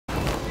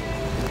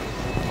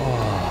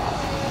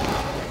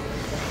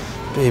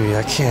Baby,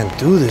 I can't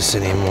do this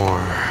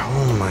anymore.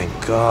 Oh my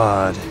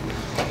God.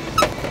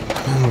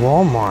 I'm in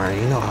Walmart,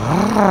 you know.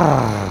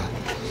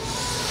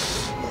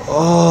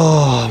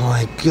 Oh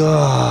my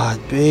God,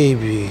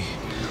 baby.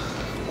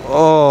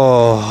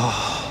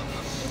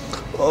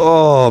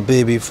 Oh,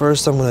 baby.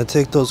 First, I'm gonna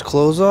take those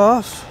clothes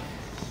off,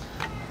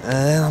 and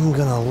then I'm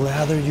gonna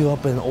lather you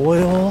up in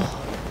oil.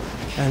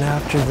 And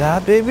after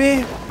that,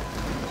 baby,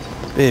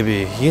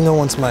 you know,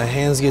 once my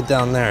hands get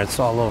down there, it's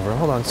all over.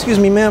 Hold on, excuse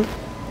me, ma'am.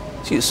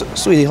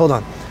 Sweetie, hold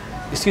on.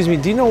 Excuse me.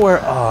 Do you know where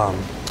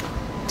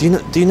do you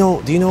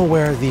know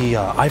where the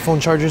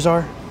iPhone chargers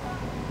are?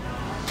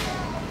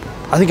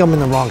 I think I'm in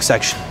the wrong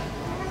section.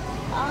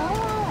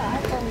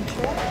 iPhone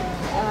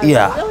chargers.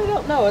 Yeah. I really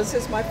don't know. It's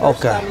just my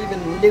first time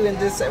even doing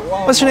this at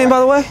Walmart. What's your name, by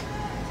the way?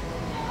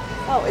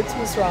 Oh, it's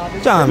Miss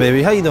Robinson. John,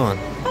 baby. How you doing?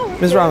 Oh,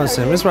 Miss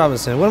Robinson. Miss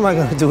Robinson. What am I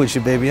gonna do with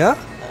you, baby? Huh?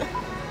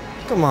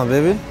 Come on,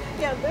 baby.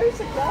 Yeah,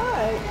 there's a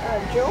guy,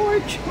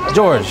 George.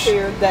 George.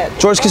 Here that,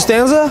 George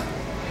Costanza?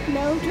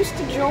 No, just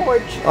a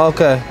George.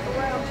 Okay.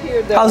 Around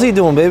here. That How's he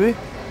doing, baby?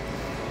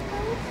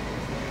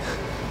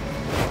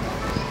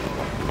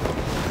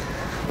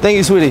 Thank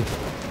you, sweetie.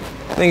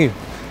 Thank you.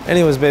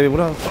 Anyways, baby, what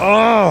else?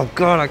 Oh,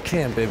 God, I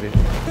can't, baby.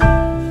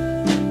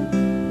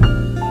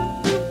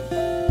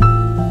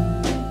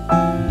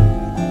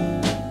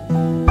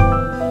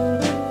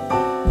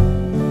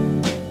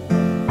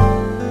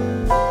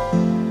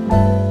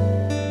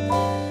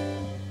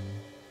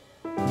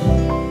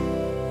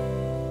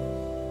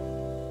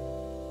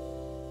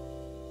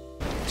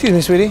 Excuse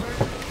me, sweetie.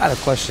 I had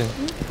a question.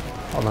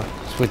 Hold on.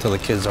 Just wait till the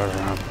kids aren't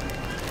around.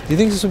 Do you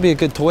think this would be a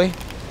good toy?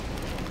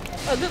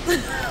 What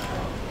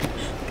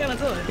kind of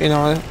toy? You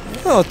know,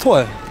 a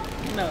toy.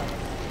 No.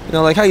 You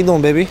know, like, how you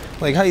doing, baby?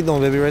 Like, how you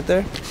doing, baby, right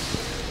there?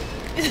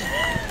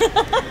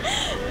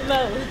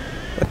 No.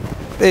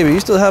 Baby, you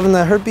still having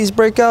that herpes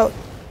breakout?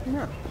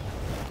 No.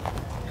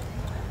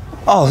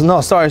 Oh,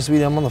 no, sorry,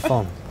 sweetie. I'm on the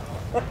phone.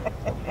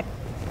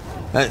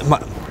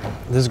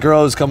 This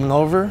girl is coming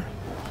over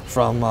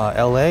from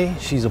LA.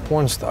 She's a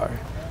porn star.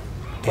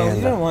 Well, And,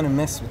 you don't want to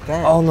mess with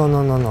that. Oh, no,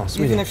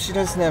 sweetie. Even if she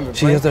doesn't have a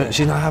breakout.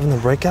 She's not having a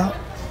breakout?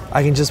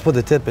 I can just put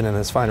the tip in and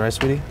it's fine, right,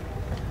 sweetie?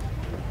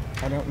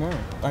 I don't know.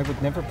 I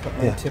would never put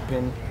my tip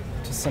in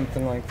to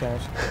something like that.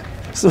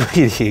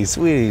 Sweetie,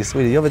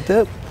 you have a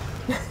tip?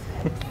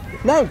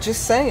 No,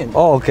 just saying.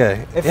 Oh,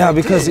 okay. If yeah, I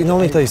because, did,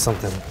 let me tell you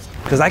something.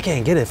 Because I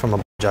can't get it from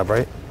a job,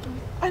 right?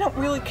 I don't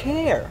really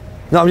care.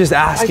 No, I'm just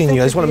asking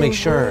you. I just want to make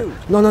being sure. rude.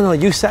 No,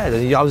 you said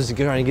it. I was just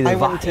trying to get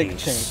advice. I wouldn't take a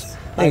chance.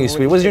 Thank you,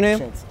 sweetie. What's your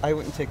name? I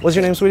wouldn't take a What's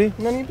your name, sweetie?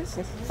 None of your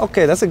business.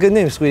 Okay, that's a good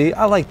name, sweetie.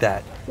 I like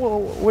that. Well,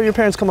 where your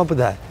parents come up with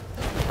that?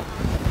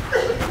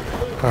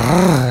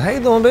 How you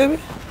doing, baby?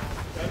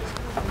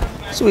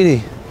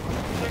 Sweetie.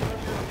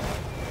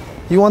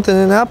 You want the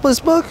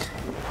Annapolis book?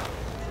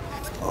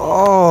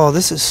 Oh,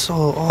 this is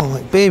so,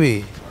 my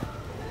baby.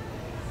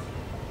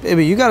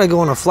 Baby, you gotta go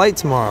on a flight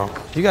tomorrow.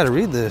 You gotta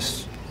read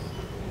this.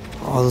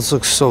 Oh, this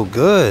looks so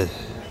good.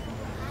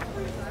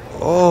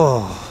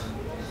 Oh.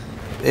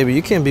 Baby,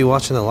 you can't be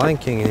watching The Lion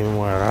King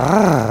anymore.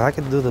 I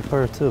could do the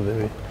purr too,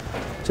 baby.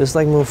 Just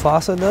like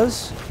Mufasa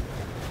does.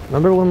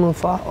 Remember when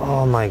Mufasa?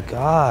 Oh my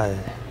God.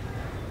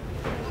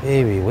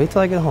 Baby, wait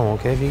till I get home,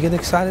 okay? If you get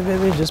excited,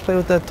 baby, just play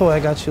with that toy I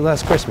got you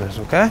last Christmas,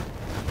 okay?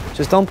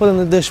 Just don't put it in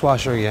the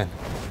dishwasher again.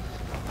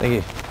 Thank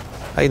you.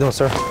 How you doing,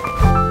 sir?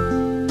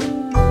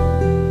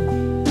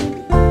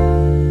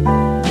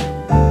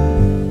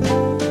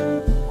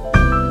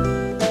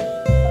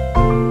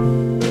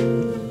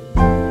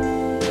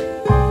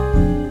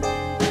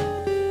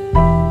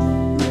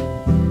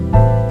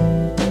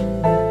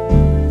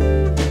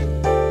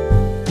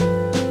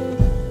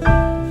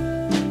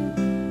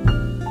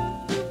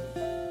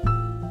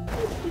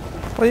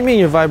 What do you mean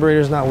your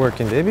vibrator's not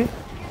working, baby?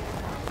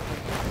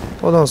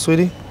 Hold on,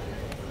 sweetie.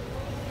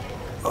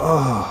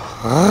 God,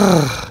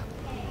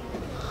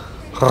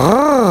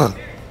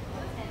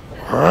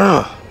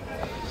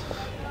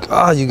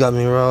 you got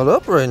me riled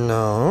up right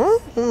now, huh?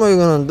 What am I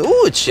gonna do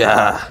with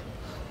ya?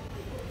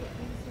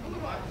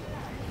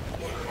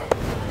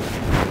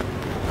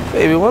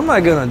 Baby, what am I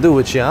gonna do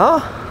with you,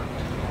 huh?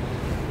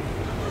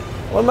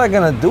 What am I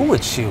gonna do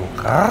with you?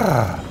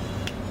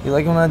 You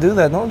like when I do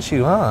that, don't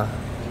you, huh?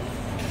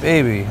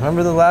 Baby,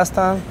 remember the last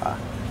time?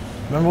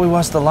 Remember we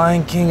watched The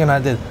Lion King and I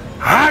did,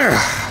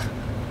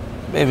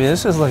 Baby,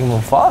 this is like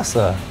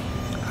Mufasa.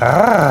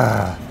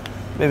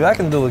 Baby, I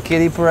can do a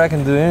kitty purr, I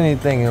can do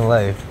anything in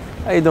life.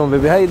 How you doing,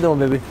 baby? How you doing,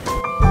 baby?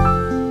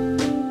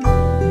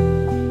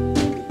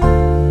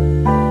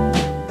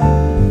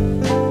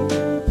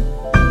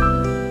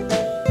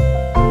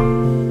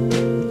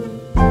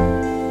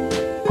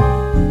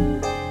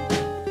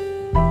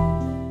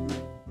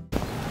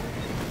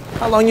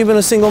 How long you been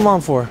a single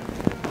mom for?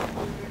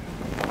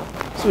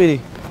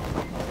 Sweetie.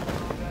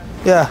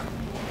 Yeah.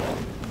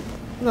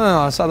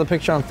 No, I saw the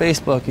picture on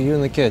Facebook of you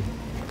and the kid.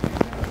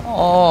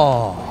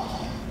 Oh.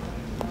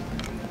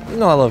 You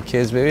know I love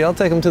kids, baby. I'll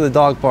take them to the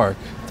dog park.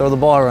 Throw the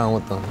ball around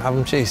with them. Have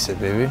them chase it,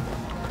 baby.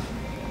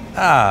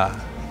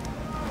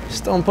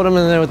 Just don't put them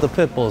in there with the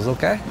pit bulls,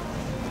 okay?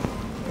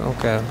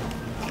 Okay.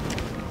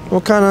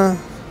 What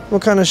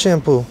kind of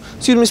shampoo?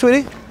 Excuse me,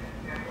 sweetie.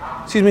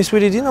 Excuse me,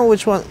 sweetie. Do you know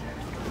which one?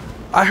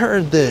 I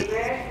heard that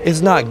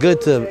it's not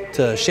good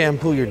to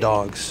shampoo your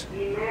dogs.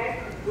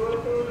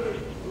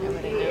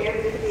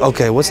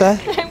 Okay, what's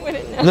that? I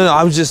wouldn't know. No,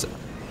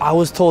 I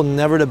was told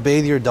never to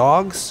bathe your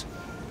dogs,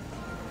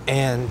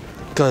 and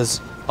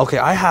because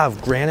I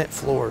have granite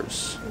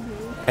floors,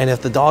 and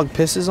if the dog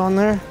pisses on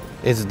there,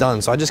 it's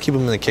done. So I just keep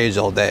them in the cage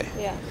all day.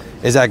 Yeah.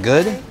 Is that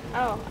good?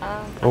 Oh,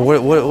 Or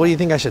what do you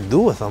think I should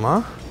do with them,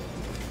 huh?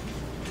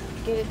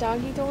 get a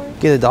doggy door?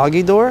 Get a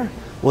doggy door?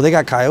 Well, they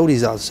got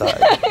coyotes outside,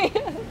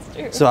 That's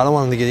true. so I don't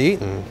want them to get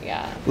eaten.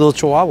 Yeah. Little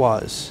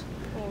chihuahuas.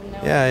 Oh, no.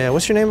 Yeah.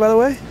 What's your name, by the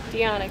way?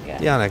 Deonica.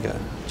 Deonica.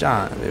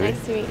 John, baby.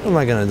 Nice to meet you. What am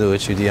I gonna do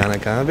with you,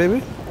 Deonica, huh,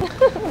 baby?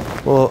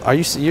 Well,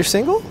 you're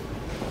single?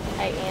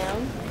 I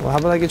am. Well, how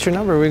about I get your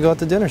number? We go out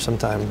to dinner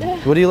sometime.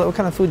 What do you like? What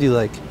kind of food do you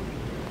like?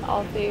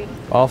 All food.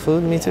 All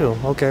food? Me too.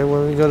 Okay,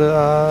 well, we go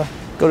to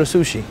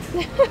sushi.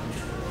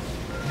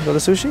 Go to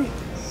sushi?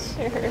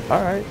 Sure.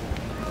 All right.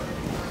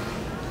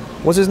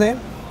 What's his name?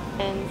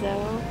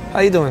 Enzo. How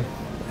you doing?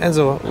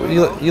 Enzo,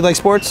 you like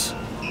sports?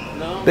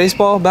 No.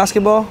 Baseball,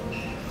 basketball?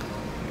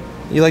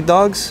 You like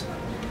dogs?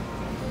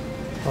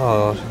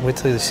 Oh, wait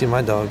till you see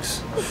my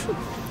dogs.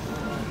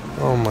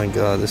 Oh my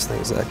God, this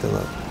thing's acting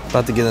up.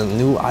 About to get a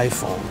new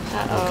iPhone.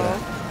 Uh-oh.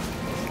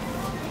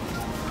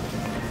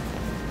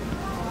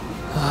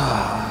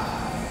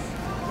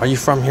 Okay. Are you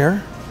from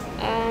here?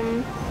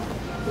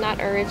 Not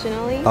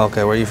originally.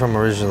 Okay, where are you from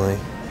originally?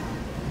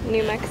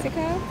 New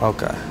Mexico.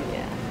 Okay.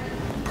 Yeah.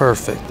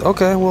 Perfect.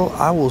 Okay, well,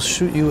 I will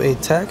shoot you a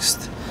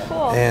text.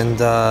 Cool. And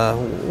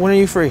when are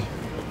you free?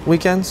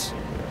 Weekends?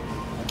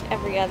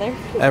 Every other.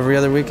 Every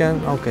other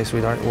weekend? Okay,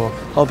 sweetheart. Well,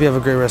 hope you have a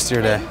great rest of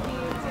your day.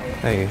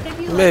 Thank you.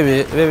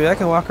 Baby, I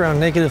can walk around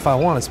naked if I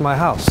want. It's my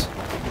house.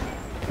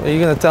 Are you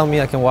gonna tell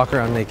me I can walk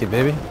around naked,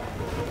 baby?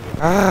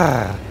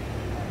 Ah.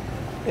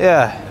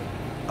 Yeah.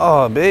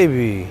 Oh,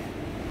 baby.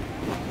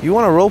 You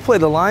wanna role play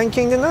the Lion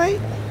King tonight?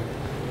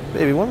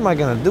 Baby, what am I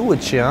gonna do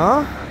with you,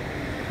 huh?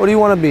 What do you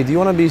wanna be? Do you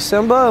wanna be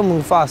Simba or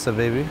Mufasa,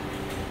 baby?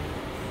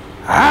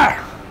 Ah!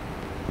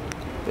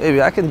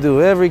 Baby, I can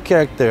do every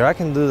character. I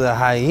can do the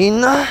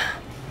hyena.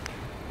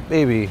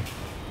 Baby,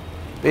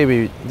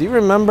 do you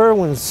remember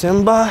when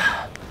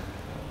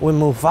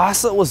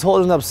Mufasa was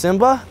holding up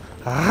Simba?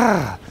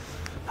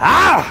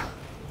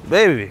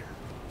 Baby,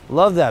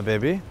 love that,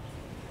 baby.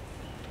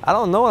 I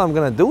don't know what I'm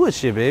gonna do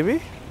with you,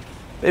 baby.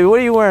 Baby, what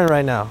are you wearing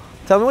right now?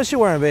 Tell me what you're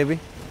wearing, baby.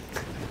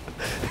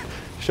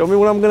 Show me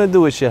what I'm gonna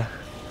do with you.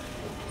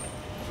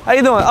 How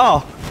you doing?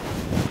 Oh,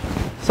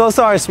 so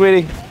sorry,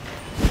 sweetie.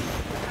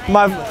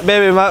 My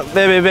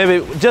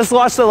baby, just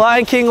watched The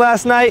Lion King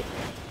last night.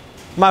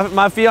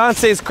 My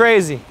fiance's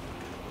crazy.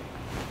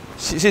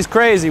 She's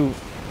crazy.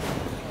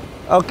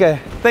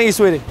 Okay, thank you,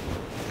 sweetie.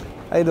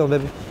 How you doing,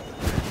 baby?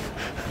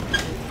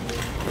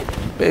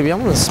 Baby, I'm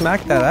gonna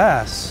smack that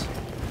ass.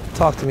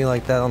 Talk to me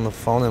like that on the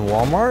phone in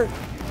Walmart.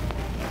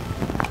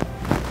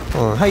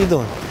 How you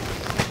doing?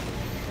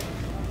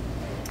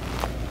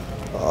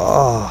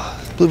 Oh,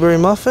 blueberry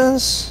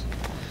muffins?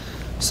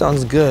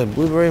 Sounds good.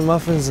 Blueberry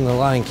muffins and The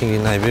Lion King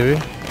tonight, baby.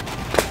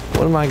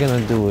 What am I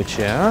gonna do with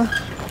you, huh?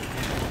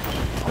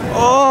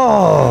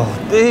 Oh,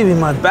 baby,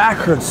 my back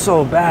hurts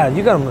so bad.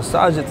 You gotta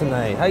massage it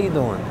tonight. How you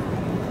doing?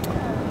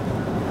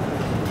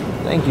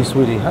 Thank you,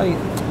 sweetie.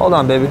 Hold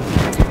on, baby.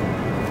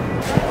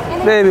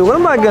 Baby, what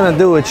am I gonna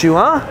do with you,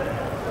 huh?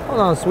 Hold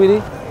on,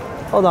 sweetie.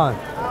 Hold on.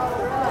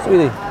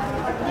 Sweetie.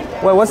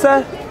 Wait, what's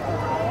that?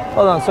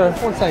 Hold on, sir.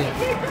 1 second.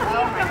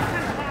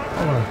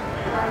 Hold on.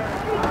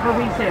 For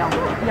resale.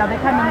 Yeah, they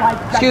come in like.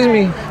 Excuse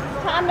me.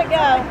 Time to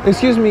go.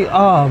 Excuse me.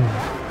 I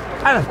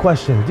had a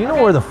question. Do you know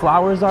where the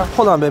flowers are?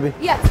 Hold on, baby.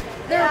 Yes.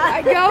 There.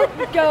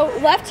 Go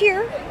left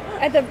here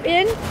at the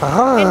end,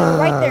 and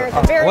right there at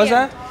the very What's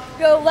end. that?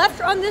 Go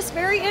left on this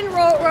very end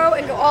row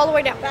and go all the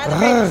way down.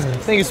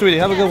 Thank you, sweetie.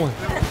 Have a good one.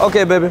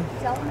 Okay, baby.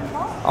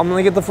 I'm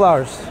gonna get the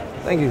flowers.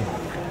 Thank you.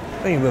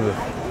 Thank you, baby.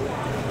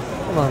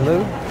 Come on,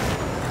 baby.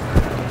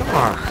 Come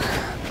on.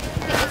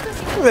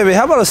 Baby,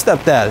 how about a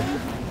stepdad?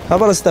 How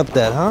about a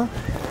stepdad, huh?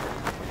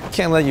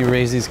 Can't let you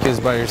raise these kids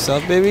by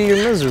yourself, baby. You're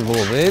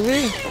miserable,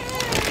 baby.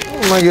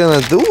 What am I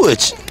gonna do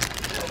with you?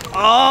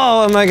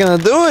 Oh, what am I gonna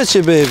do with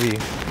you, baby?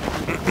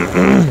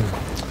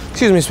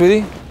 Excuse me,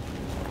 sweetie.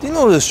 Do you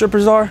know who the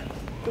strippers are?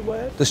 The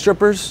what? The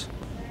strippers?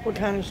 What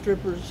kind of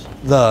strippers?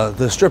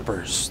 The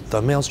strippers.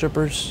 The male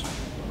strippers?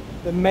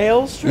 The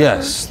male strippers?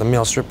 Yes, the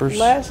male strippers.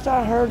 Last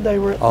I heard, they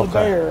were at the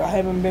Bear. I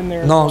haven't been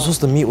there. No, I'm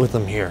supposed to meet with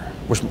them here.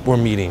 We're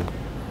meeting.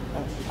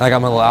 I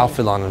got my little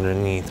outfit on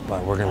underneath,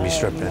 but we're gonna be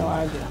stripping. No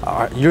idea. All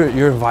right,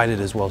 you're invited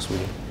as well,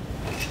 sweetie.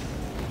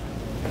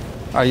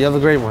 All right, you have a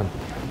great one.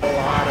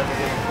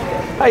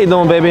 How you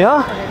doing, baby,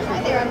 huh?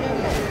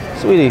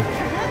 Sweetie.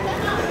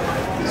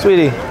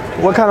 Sweetie,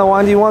 what kind of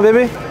wine do you want,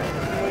 baby?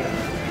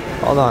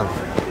 Hold on.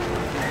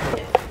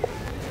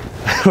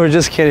 We're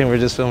just kidding. We're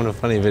just filming a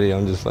funny video.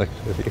 I'm just like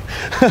with you.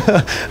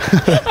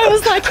 I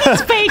was like,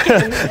 he's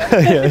faking.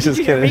 Yeah, I was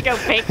just kidding. Go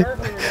faker.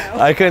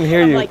 I couldn't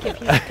hear you. Like if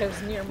he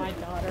goes near my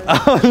daughter.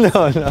 Oh no.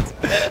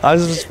 I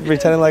was just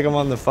pretending like I'm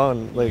on the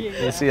phone, like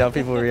to see how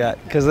people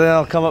react. Cause then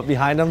I'll come up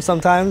behind them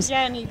sometimes,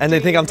 and they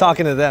think I'm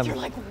talking to them.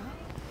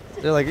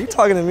 They're like, "Are you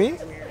talking to me?"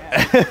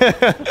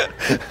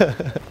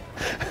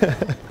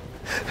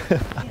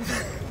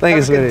 Thank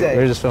you, sweetie.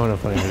 We're just filming a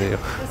funny video.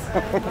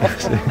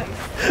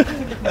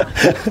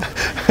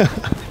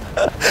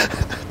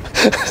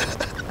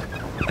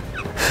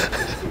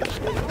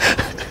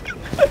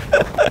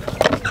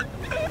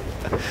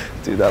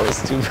 Dude, that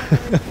was too.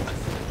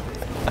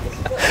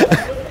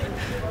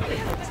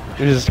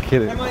 You're just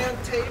kidding. Am I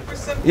on tape or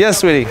something? Yes,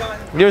 sweetie.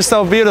 You're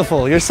so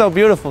beautiful. You're so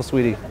beautiful,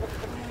 sweetie.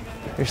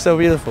 You're so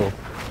beautiful.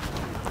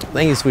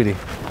 Thank you, sweetie.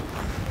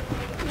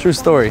 True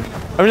story.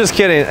 I'm just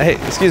kidding. Hey,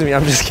 excuse me.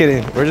 I'm just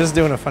kidding. We're just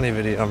doing a funny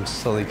video. I'm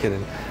just totally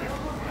kidding.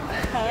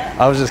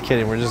 I was just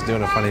kidding. We're just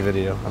doing a funny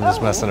video. I'm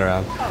just messing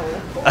around.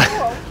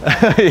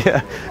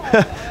 Yeah.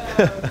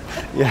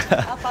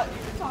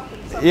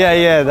 Yeah.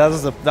 Yeah. That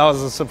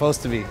was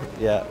supposed to be.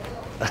 Yeah.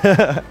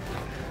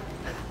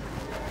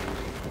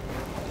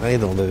 How you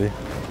doing, baby?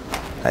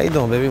 How you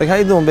doing, baby? Like, how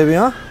you doing, baby,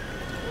 huh?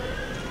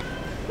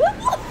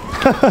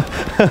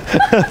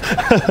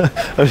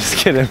 I'm just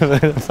kidding.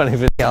 A funny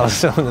video. I was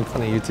showing a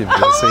funny YouTube video.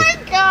 Oh my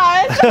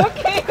gosh.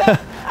 Okay.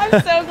 I'm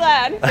so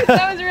glad.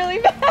 That was really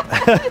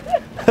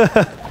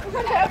bad.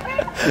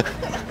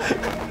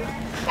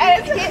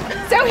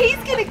 So he's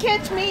gonna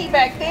catch me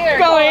back there.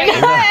 Going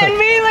and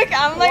me like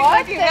I'm like What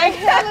looking the back.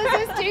 hell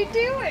is this dude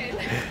doing?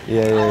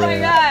 Yeah. Oh my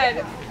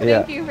god. Yeah.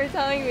 Thank you for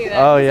telling me that.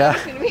 Oh, I yeah?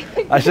 was gonna be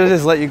like, I should have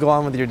just let you go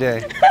on with your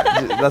day.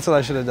 That's what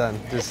I should have done.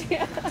 Just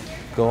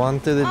go on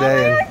through the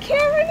day. And,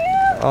 Cameron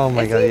knew. oh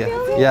my God, yeah.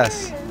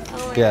 Yes.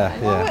 oh my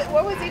Yeah.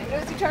 What was he?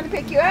 Was he trying to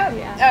pick you up?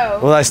 Yeah.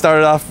 Oh. Well, I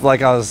started off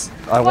like I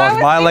walked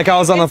by like I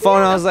was on the thinking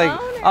phone. it's I was you on like,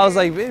 the phone, I was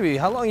like, baby,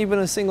 how long you been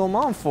a single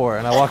mom for?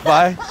 And I walked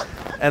by,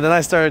 and then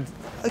I started,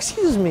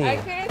 excuse me.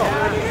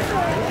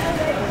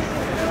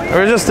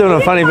 We're just doing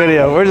a funny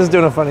video. We're just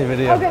doing a funny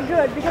video. Okay,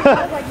 good, because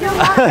I was like, you're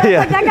not. Yeah.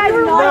 Like, that guy's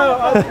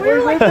not. No, We were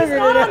like, he's figured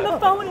not it on the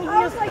phone, and he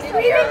was like,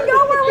 we didn't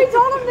go where we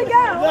told him to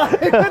go.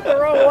 He went the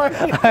wrong way.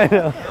 I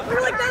know. We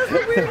were like, that was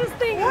the weirdest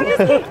thing. What is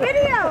his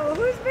video?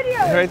 Whose video?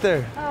 Right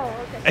there. Oh,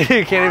 okay.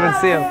 You can't even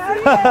see him.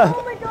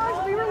 Oh my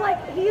gosh, we were like,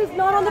 he is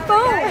not on the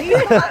phone. He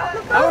is not on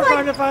the phone. I was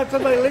trying to find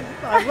somebody.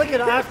 I was looking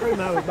at ice cream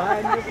I was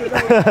buying yesterday.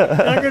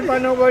 I couldn't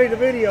find nobody to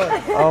video.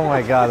 Oh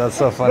my God, that's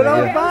so funny. But I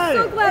was Yeah. buying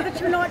I'm so it. glad that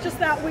you're not just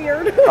that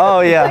weird.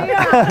 Oh yeah.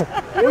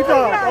 Yeah. We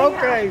thought,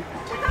 okay.